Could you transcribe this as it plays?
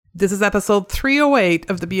This is episode 308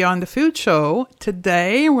 of the Beyond the Food Show.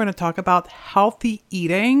 Today, we're going to talk about healthy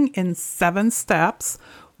eating in 7 steps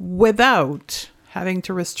without having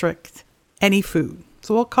to restrict any food.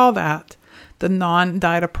 So we'll call that the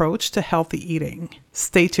non-diet approach to healthy eating.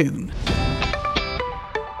 Stay tuned.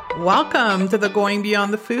 Welcome to the Going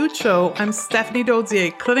Beyond the Food Show. I'm Stephanie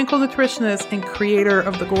Dodier, clinical nutritionist and creator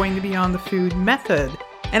of the Going Beyond the Food method.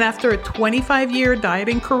 And after a 25-year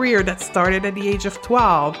dieting career that started at the age of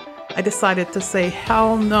 12, I decided to say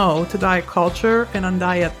hell no to diet culture and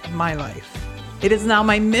undiet my life. It is now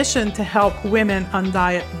my mission to help women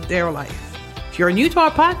undiet their life. If you're new to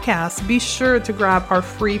our podcast, be sure to grab our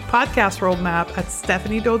free podcast roadmap at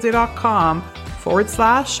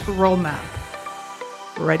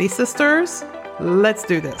stephaniedodier.com/roadmap. Ready, sisters? Let's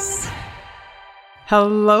do this.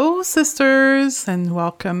 Hello, sisters, and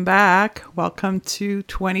welcome back. Welcome to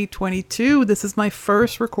 2022. This is my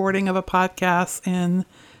first recording of a podcast in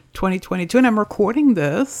 2022, and I'm recording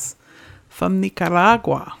this from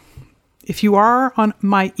Nicaragua. If you are on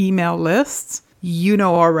my email list, you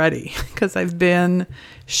know already, because I've been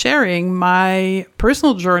sharing my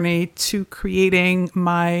personal journey to creating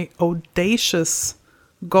my audacious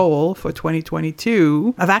goal for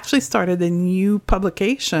 2022. I've actually started a new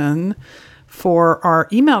publication for our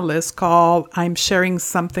email list called I'm Sharing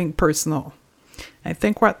Something Personal. I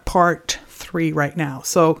think we're at part 3 right now.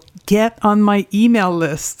 So get on my email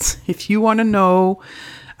list if you want to know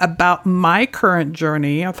about my current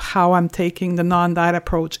journey of how I'm taking the non-diet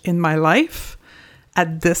approach in my life.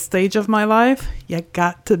 At this stage of my life, you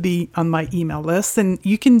got to be on my email list. And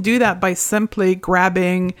you can do that by simply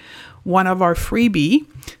grabbing one of our freebie.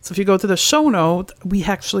 So if you go to the show note, we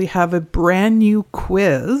actually have a brand new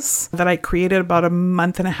quiz that I created about a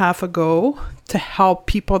month and a half ago to help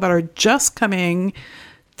people that are just coming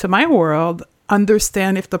to my world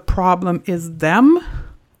understand if the problem is them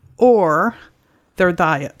or their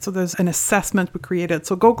diet. So there's an assessment we created.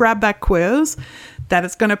 So go grab that quiz. That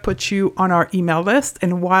is going to put you on our email list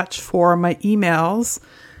and watch for my emails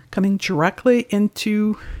coming directly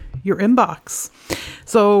into your inbox.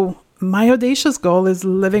 So my audacious goal is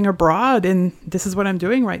living abroad, and this is what I'm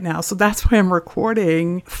doing right now. So that's why I'm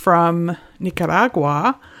recording from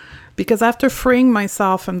Nicaragua, because after freeing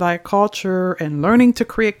myself from diet culture and learning to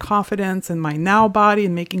create confidence in my now body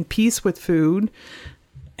and making peace with food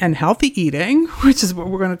and healthy eating, which is what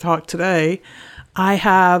we're going to talk today, I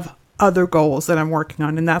have other goals that I'm working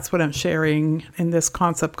on, and that's what I'm sharing in this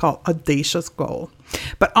concept called audacious goal.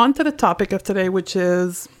 But on to the topic of today, which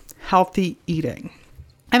is healthy eating.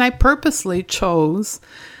 And I purposely chose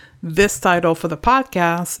this title for the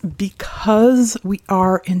podcast because we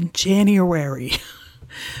are in January.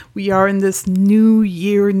 We are in this new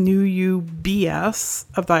year, new you BS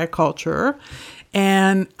of diet culture.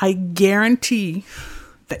 And I guarantee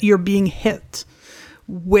that you're being hit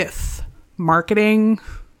with marketing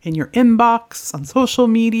in your inbox, on social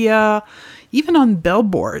media, even on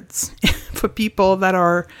billboards for people that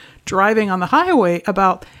are driving on the highway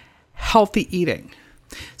about healthy eating.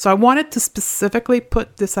 So I wanted to specifically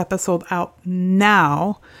put this episode out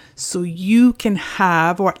now so you can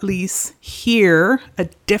have, or at least hear, a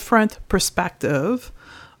different perspective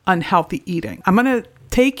on healthy eating. I'm going to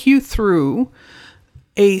take you through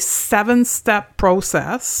a 7-step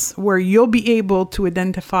process where you'll be able to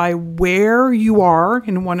identify where you are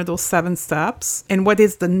in one of those 7 steps and what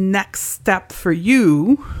is the next step for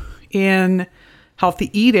you in healthy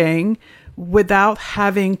eating without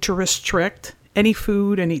having to restrict any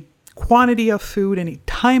food, any quantity of food, any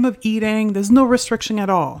time of eating. There's no restriction at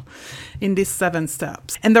all in these 7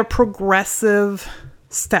 steps. And they're progressive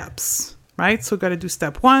steps, right? So we've got to do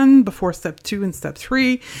step 1 before step 2 and step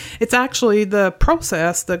 3. It's actually the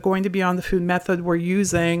process that Going to Beyond the Food method we're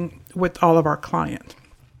using with all of our clients.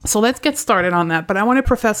 So let's get started on that. But I want to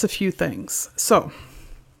profess a few things. So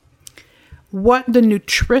what the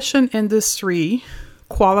nutrition industry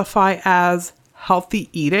qualify as healthy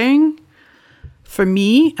eating, for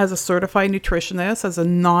me, as a certified nutritionist, as a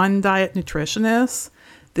non-diet nutritionist,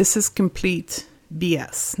 this is complete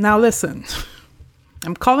BS. Now listen,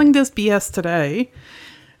 I'm calling this BS today,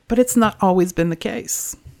 but it's not always been the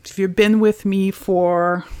case. If you've been with me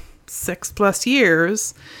for 6+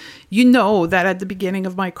 years, you know that at the beginning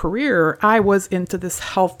of my career, I was into this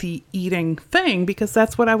healthy eating thing because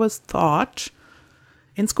that's what I was taught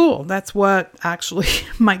in school. That's what actually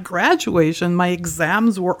my graduation, my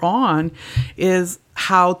exams were on, is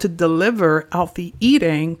how to deliver healthy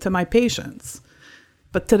eating to my patients.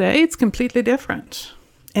 But today it's completely different.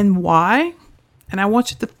 And why? And I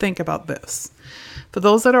want you to think about this. For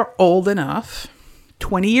those that are old enough,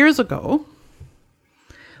 20 years ago,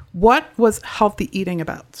 What was healthy eating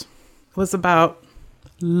about? It was about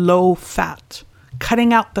low fat,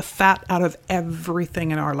 cutting out the fat out of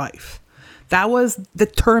everything in our life. That was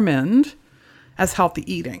determined as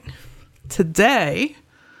healthy eating. Today,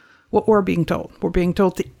 what we're being told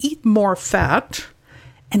to eat more fat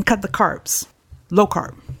and cut the carbs, low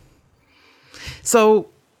carb. So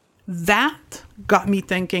that got me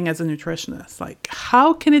thinking as a nutritionist, like,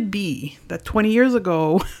 how can it be that 20 years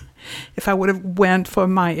ago, if I would have went for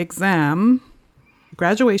my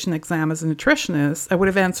graduation exam as a nutritionist, I would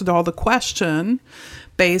have answered all the question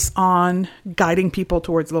based on guiding people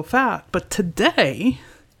towards low fat. But today,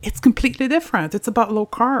 it's completely different. It's about low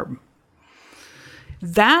carb.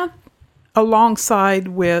 That, alongside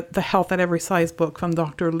with the Health at Every Size book from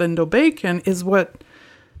Dr. Lindo Bacon, is what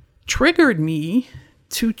triggered me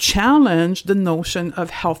to challenge the notion of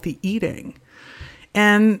healthy eating.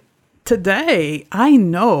 And today, I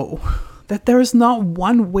know that there is not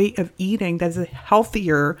one way of eating that is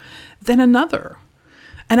healthier than another.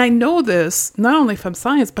 And I know this not only from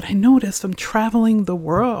science, but I know this from traveling the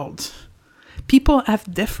world. People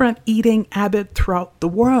have different eating habits throughout the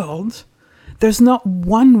world. There's not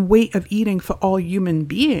one way of eating for all human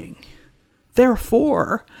beings.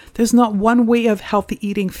 Therefore, there's not one way of healthy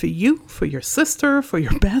eating for you, for your sister, for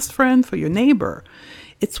your best friend, for your neighbor.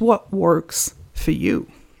 It's what works for you.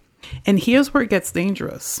 And here's where it gets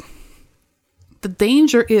dangerous. The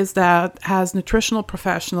danger is that as nutritional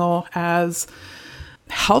professional, as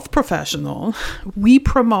health professional, we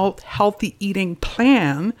promote healthy eating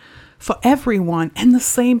plan for everyone and the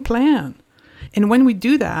same plan. And when we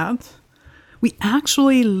do that, we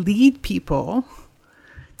actually lead people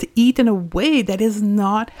to eat in a way that is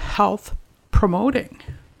not health promoting.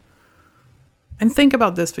 And think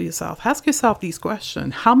about this for yourself. Ask yourself these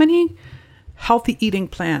questions. How many healthy eating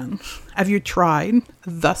plans have you tried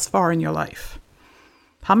thus far in your life?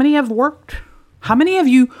 How many have worked? How many have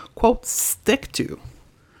you, quote, stick to?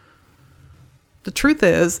 The truth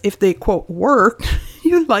is, if they, quote, work,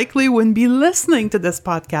 you likely wouldn't be listening to this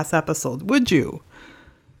podcast episode, would you?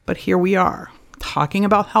 But here we are, talking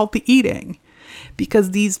about healthy eating,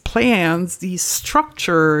 because these plans, these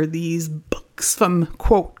structure, these books from,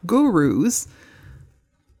 quote, gurus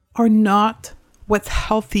are not what's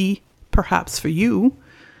healthy perhaps for you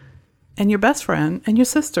and your best friend and your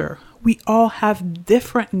sister. We all have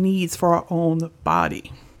different needs for our own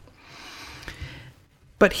body.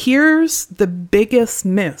 But here's the biggest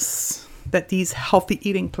miss that these healthy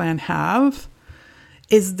eating plans have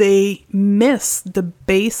is they miss the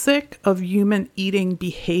basic of human eating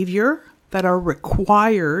behavior that are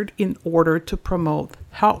required in order to promote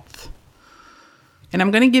health. And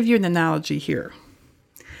I'm going to give you an analogy here.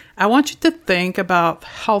 I want you to think about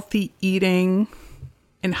healthy eating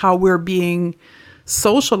and how we're being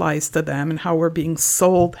socialized to them and how we're being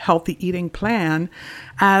sold healthy eating plan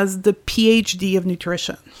as the PhD of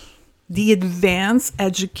nutrition, the advanced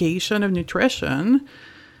education of nutrition,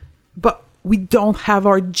 but we don't have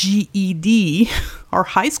our GED, our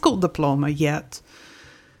high school diploma yet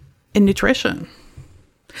in nutrition.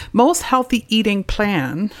 Most healthy eating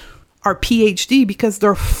plan are PhD because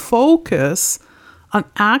they're focused on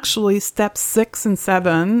actually step 6 and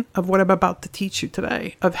 7 of what I'm about to teach you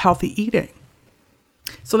today of healthy eating.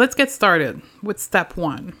 So let's get started with step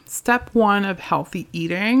 1. Step 1 of healthy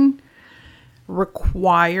eating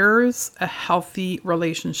requires a healthy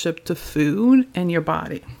relationship to food and your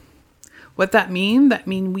body. What that means? That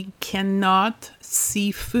means we cannot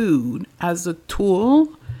see food as a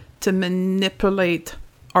tool to manipulate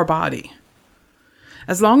our body.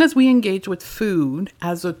 As long as we engage with food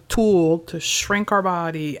as a tool to shrink our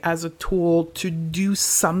body, as a tool to do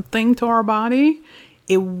something to our body,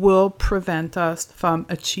 it will prevent us from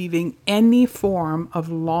achieving any form of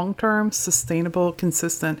long-term, sustainable,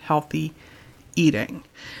 consistent, healthy eating.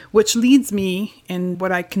 Which leads me in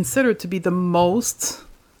what I consider to be the most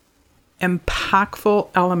impactful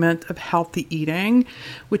element of healthy eating,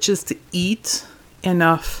 which is to eat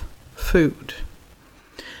enough food.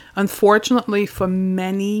 Unfortunately, for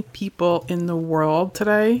many people in the world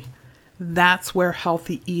today, that's where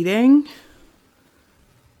healthy eating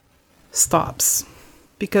stops.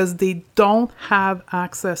 Because they don't have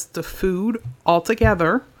access to food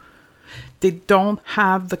altogether. They don't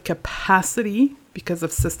have the capacity, because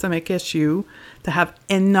of systemic issue, to have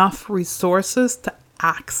enough resources to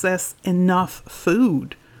access enough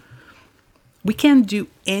food. We can't do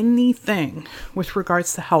anything with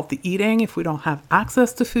regards to healthy eating if we don't have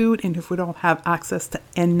access to food and if we don't have access to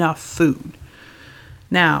enough food.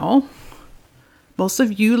 Now, most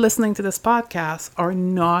of you listening to this podcast are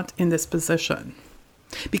not in this position.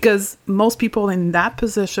 Because most people in that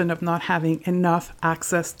position of not having enough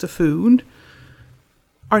access to food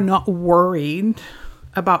are not worried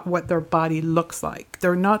about what their body looks like.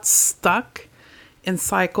 They're not stuck in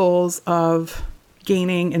cycles of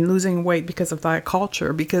gaining and losing weight because of diet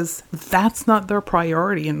culture, because that's not their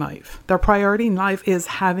priority in life. Their priority in life is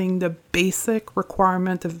having the basic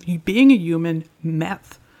requirement of being a human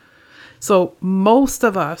met. So most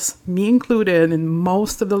of us, me included, and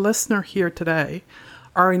most of the listener here today,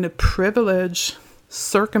 are in a privileged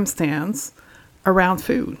circumstance around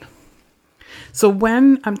food. So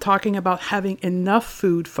when I'm talking about having enough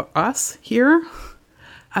food for us here,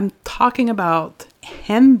 I'm talking about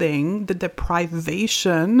ending the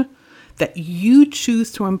deprivation that you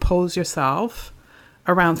choose to impose yourself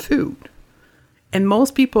around food. And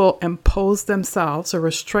most people impose themselves a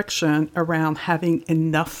restriction around having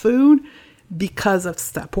enough food because of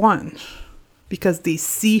step one, because they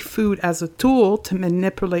see food as a tool to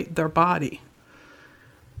manipulate their body.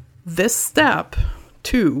 This step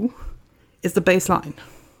two is the baseline.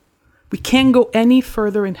 We can't go any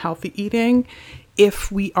further in healthy eating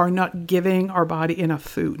if we are not giving our body enough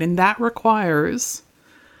food. And that requires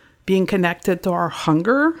being connected to our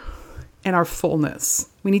hunger and our fullness.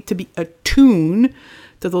 We need to be attuned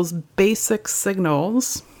to those basic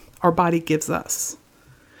signals our body gives us.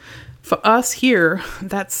 For us here,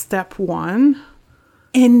 that's step one.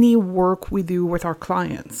 Any work we do with our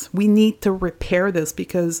clients, we need to repair this,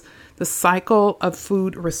 because the cycle of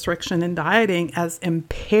food restriction and dieting has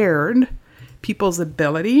impaired people's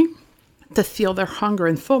ability to feel their hunger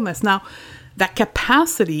and fullness. Now, that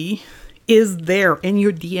capacity is there in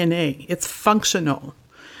your DNA. It's functional.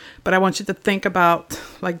 But I want you to think about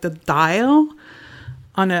like the dial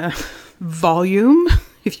on a volume,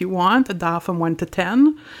 if you want, a dial from 1 to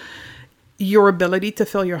 10. Your ability to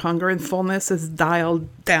feel your hunger and fullness is dialed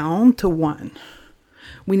down to 1.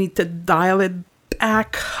 We need to dial it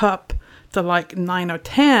back up to like 9 or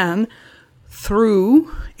 10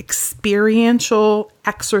 through experiential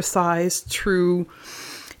exercise, through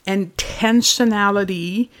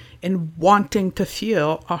intentionality in wanting to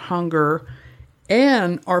feel our hunger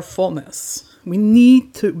and our fullness. We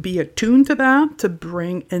need to be attuned to that to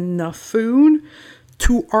bring enough food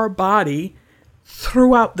to our body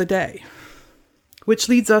throughout the day. Which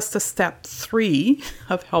leads us to step 3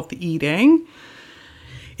 of healthy eating,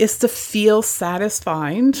 is to feel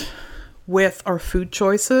satisfied with our food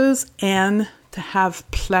choices and to have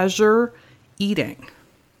pleasure eating.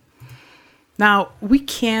 Now, we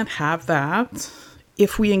can't have that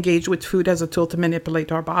if we engage with food as a tool to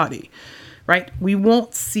manipulate our body, right? We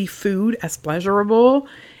won't see food as pleasurable,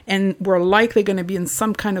 and we're likely going to be in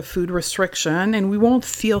some kind of food restriction, and we won't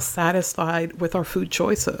feel satisfied with our food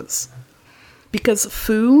choices. Because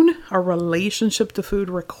food, our relationship to food,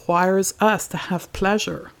 requires us to have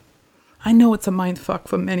pleasure. I know it's a mind fuck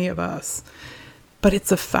for many of us, but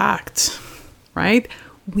it's a fact, right?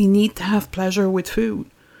 We need to have pleasure with food.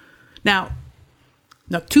 Now,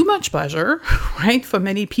 not too much pleasure, right? For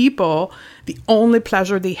many people, the only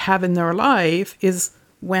pleasure they have in their life is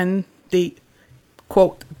when they,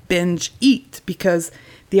 quote, binge eat, because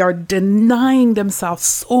they are denying themselves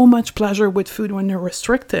so much pleasure with food when they're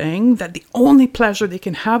restricting that the only pleasure they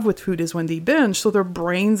can have with food is when they binge. So their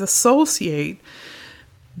brains associate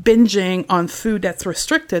binging on food that's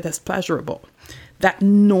restricted as pleasurable. That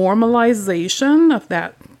normalization of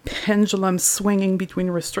that pendulum swinging between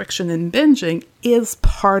restriction and binging is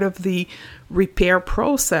part of the repair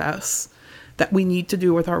process that we need to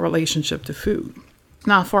do with our relationship to food.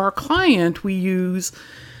 Now, for our client, we use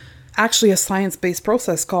actually a science-based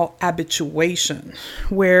process called habituation,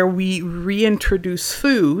 where we reintroduce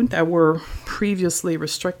food that were previously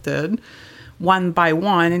restricted one by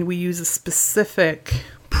one, and we use a specific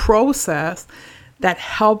process that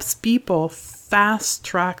helps people fast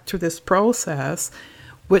track through this process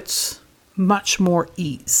with much more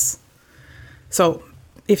ease. So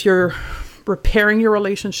if you're repairing your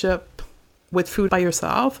relationship with food by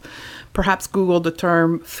yourself, perhaps Google the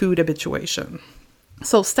term food habituation.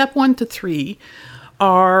 So step 1 to 3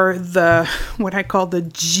 are what I call the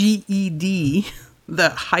GED, the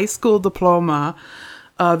high school diploma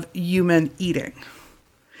of human eating.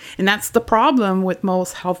 And that's the problem with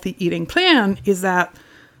most healthy eating plan, is that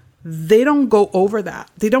they don't go over that.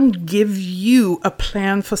 They don't give you a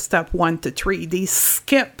plan for step 1 to 3. They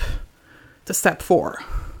skip to step 4.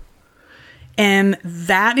 And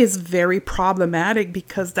that is very problematic,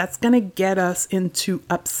 because that's going to get us into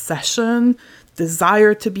obsession,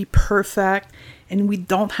 desire to be perfect, and we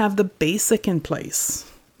don't have the basic in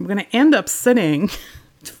place. We're going to end up sitting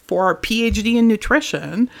for our PhD in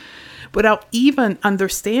nutrition without even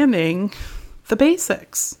understanding the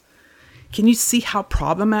basics. Can you see how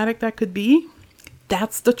problematic that could be?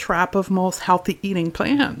 That's the trap of most healthy eating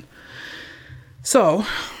plan. So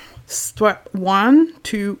step 1,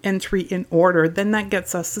 2, and 3 in order. Then that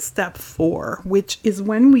gets us to step 4, which is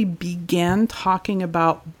when we begin talking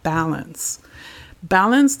about balance.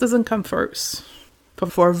 Balance doesn't come first,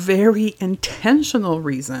 but for a very intentional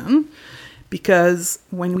reason, because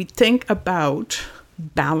when we think about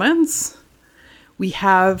balance, we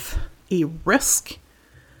have a risk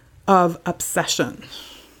of obsession.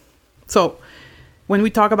 So when we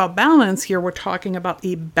talk about balance here, we're talking about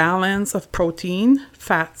a balance of protein,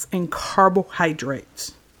 fats, and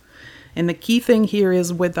carbohydrates. And the key thing here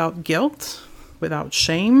is without guilt, without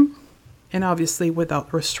shame, and obviously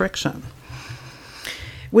without restriction.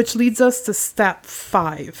 Which leads us to step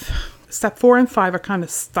 5. Step 4 and 5 are kind of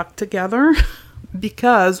stuck together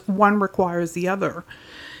because one requires the other.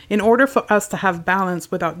 In order for us to have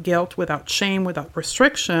balance without guilt, without shame, without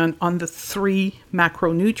restriction on the 3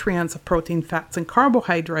 macronutrients of protein, fats, and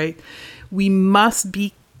carbohydrate, we must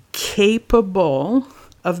be capable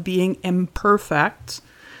of being imperfect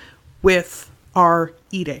with our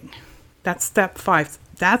eating. That's step 5.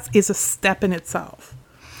 That is a step in itself.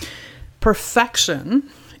 Perfection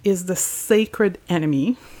is the sacred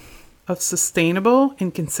enemy of sustainable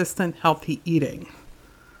and consistent healthy eating.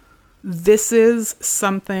 This is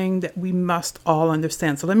something that we must all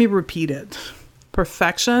understand. So let me repeat it.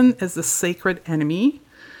 Perfection is the sacred enemy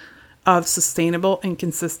of sustainable and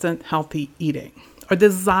consistent healthy eating. Our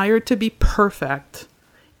desire to be perfect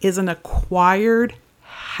is an acquired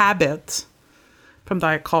habit from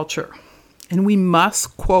diet culture. And we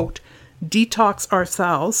must, quote, detox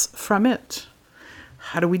ourselves from it.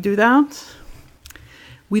 How do we do that?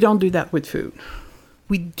 We don't do that with food.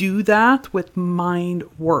 We do that with mind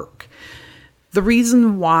work. The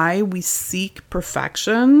reason why we seek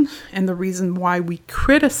perfection and the reason why we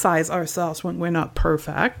criticize ourselves when we're not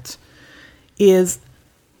perfect is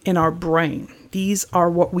in our brain. These are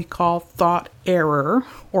what we call thought error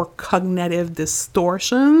or cognitive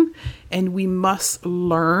distortion, and we must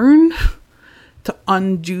learn to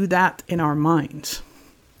undo that in our mind.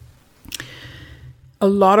 A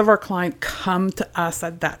lot of our clients come to us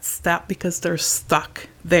at that step because they're stuck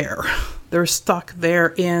there. They're stuck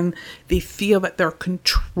there and they feel that they're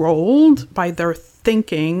controlled by their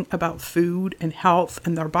thinking about food and health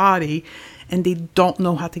and their body, and they don't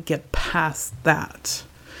know how to get past that.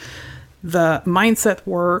 The mindset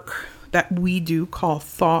work that we do called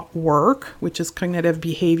thought work, which is cognitive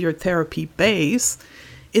behavior therapy based,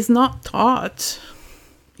 is not taught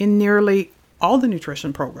in nearly all the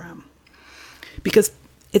nutrition program. Because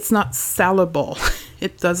it's not sellable.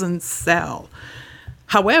 It doesn't sell.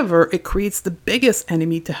 However, it creates the biggest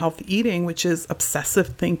enemy to healthy eating, which is obsessive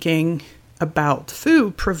thinking about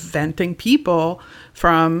food, preventing people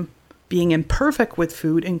from being imperfect with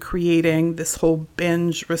food and creating this whole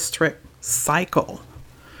binge restrict cycle.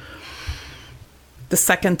 The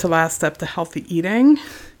second to last step to healthy eating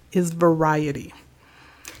is variety.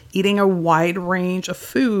 Eating a wide range of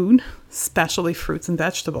food, especially fruits and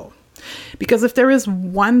vegetables. Because if there is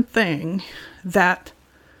one thing that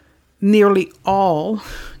nearly all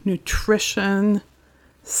nutrition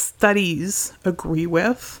studies agree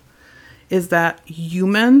with, is that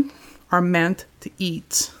humans are meant to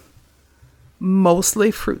eat mostly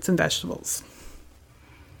fruits and vegetables.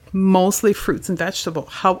 Mostly fruits and vegetables.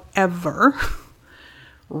 However,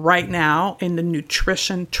 right now in the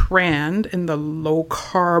nutrition trend, in the low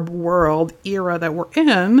carb world era that we're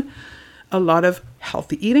in, a lot of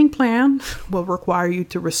healthy eating plan will require you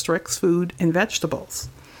to restrict food and vegetables.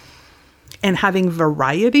 And having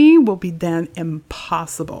variety will be then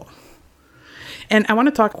impossible. And I want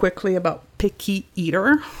to talk quickly about picky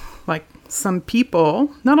eater. Like some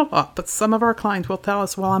people, not a lot, but some of our clients will tell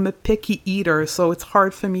us, well, I'm a picky eater, so it's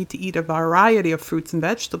hard for me to eat a variety of fruits and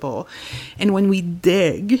vegetables. And when we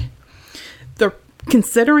dig, they're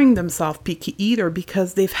considering themselves picky eater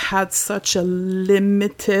because they've had such a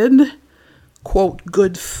limited, quote,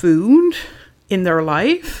 good food in their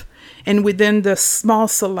life. And within the small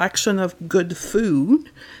selection of good food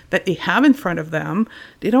that they have in front of them,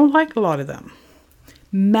 they don't like a lot of them.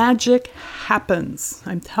 Magic happens.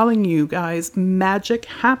 I'm telling you guys, magic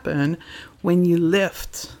happen when you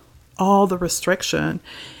lift all the restriction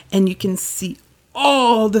and you can see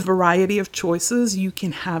all the variety of choices you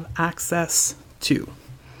can have access to.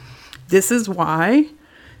 This is why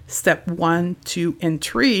step 1, 2, and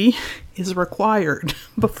 3 is required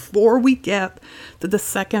before we get to the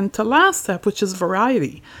second to last step, which is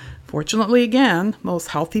variety. Fortunately, again, most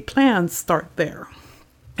healthy plans start there.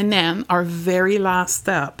 And then our very last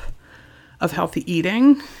step of healthy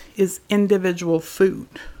eating is individual food,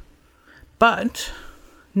 but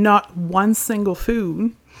not one single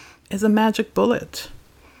food is a magic bullet.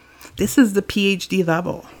 This is the PhD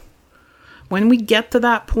level. When we get to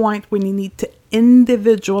that point when you need to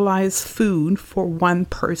individualize food for one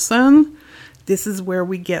person, this is where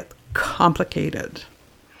we get complicated.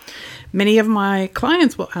 Many of my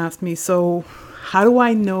clients will ask me, so how do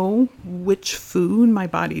I know which food my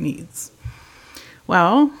body needs?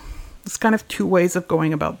 Well, there's kind of two ways of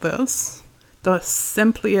going about this. The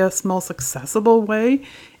simplest, most accessible way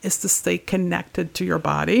is to stay connected to your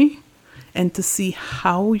body and to see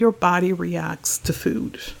how your body reacts to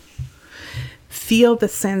food. Feel the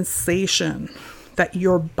sensation that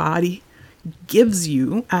your body gives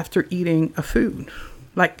you after eating a food.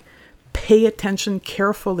 Like, pay attention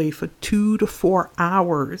carefully for 2 to 4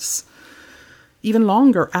 hours, even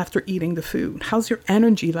longer after eating the food. How's your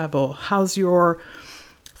energy level? How's your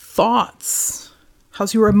thoughts?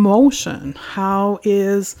 How's your emotion? How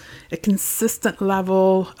is a consistent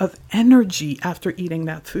level of energy after eating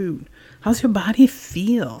that food? How's your body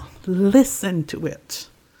feel? Listen to it.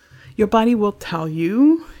 Your body will tell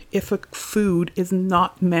you if a food is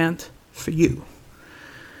not meant for you.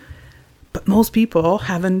 But most people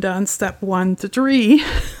haven't done step 1 to 3,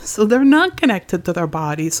 so they're not connected to their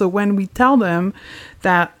body. So when we tell them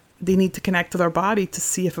that they need to connect to their body to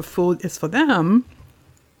see if a food is for them,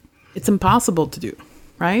 it's impossible to do,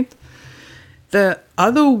 right? The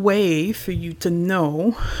other way for you to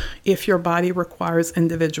know if your body requires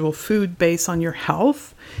individual food based on your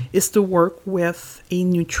health is to work with a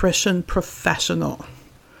nutrition professional,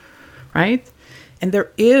 right? And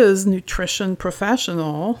there is nutrition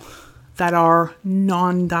professional that are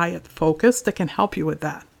non-diet focused that can help you with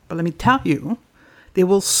that. But let me tell you, they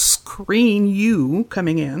will screen you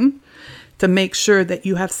coming in to make sure that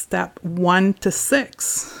you have step 1 to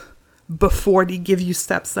 6 before they give you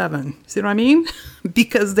step 7. See what I mean?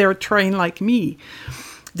 Because they're trained like me.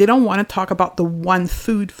 They don't want to talk about the one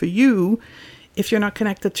food for you if you're not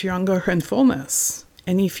connected to your hunger and fullness.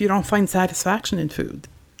 And if you don't find satisfaction in food,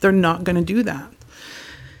 they're not going to do that.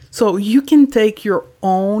 So you can take your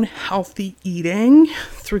own healthy eating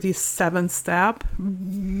through these 7 steps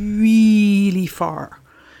really far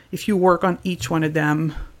if you work on each one of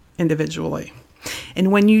them individually.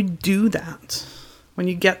 And when you do that, when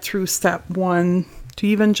you get through step 1 to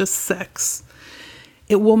even just 6,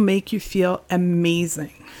 it will make you feel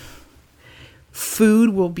amazing.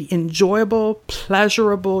 Food will be enjoyable,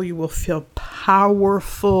 pleasurable. You will feel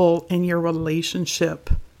powerful in your relationship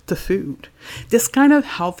to food. This kind of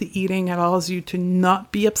healthy eating allows you to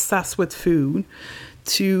not be obsessed with food,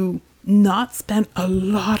 to not spend a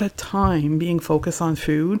lot of time being focused on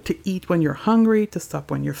food, to eat when you're hungry, to stop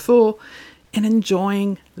when you're full, and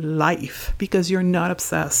enjoying life because you're not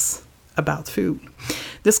obsessed about food.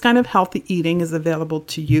 This kind of healthy eating is available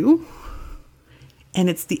to you, and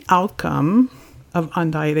it's the outcome of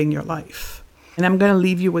undieting your life. And I'm going to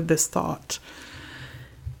leave you with this thought.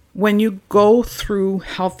 When you go through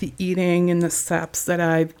healthy eating in the steps that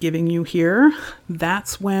I've given you here,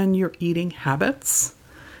 that's when your eating habits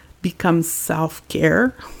become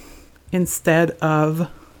self-care instead of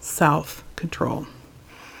self-control.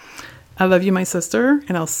 I love you, my sister,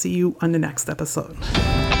 and I'll see you on the next episode.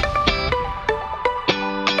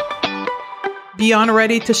 Beyond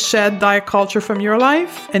ready to shed diet culture from your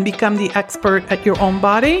life and become the expert at your own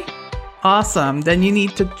body? Awesome. Then you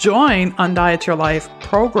need to join Undiet Your Life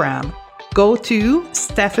program. Go to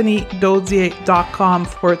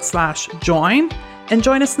stephaniedodier.com/join and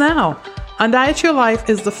join us now. Undiet Your Life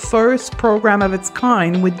is the first program of its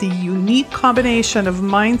kind with the unique combination of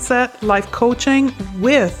mindset, life coaching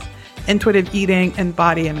with intuitive eating and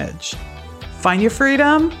body image. Find your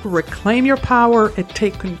freedom, reclaim your power, and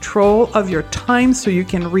take control of your time so you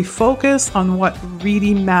can refocus on what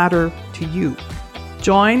really matters to you.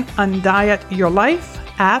 Join Undiet Your Life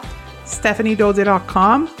at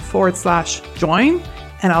stephaniedodier.com/join,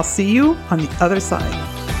 and I'll see you on the other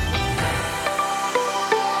side.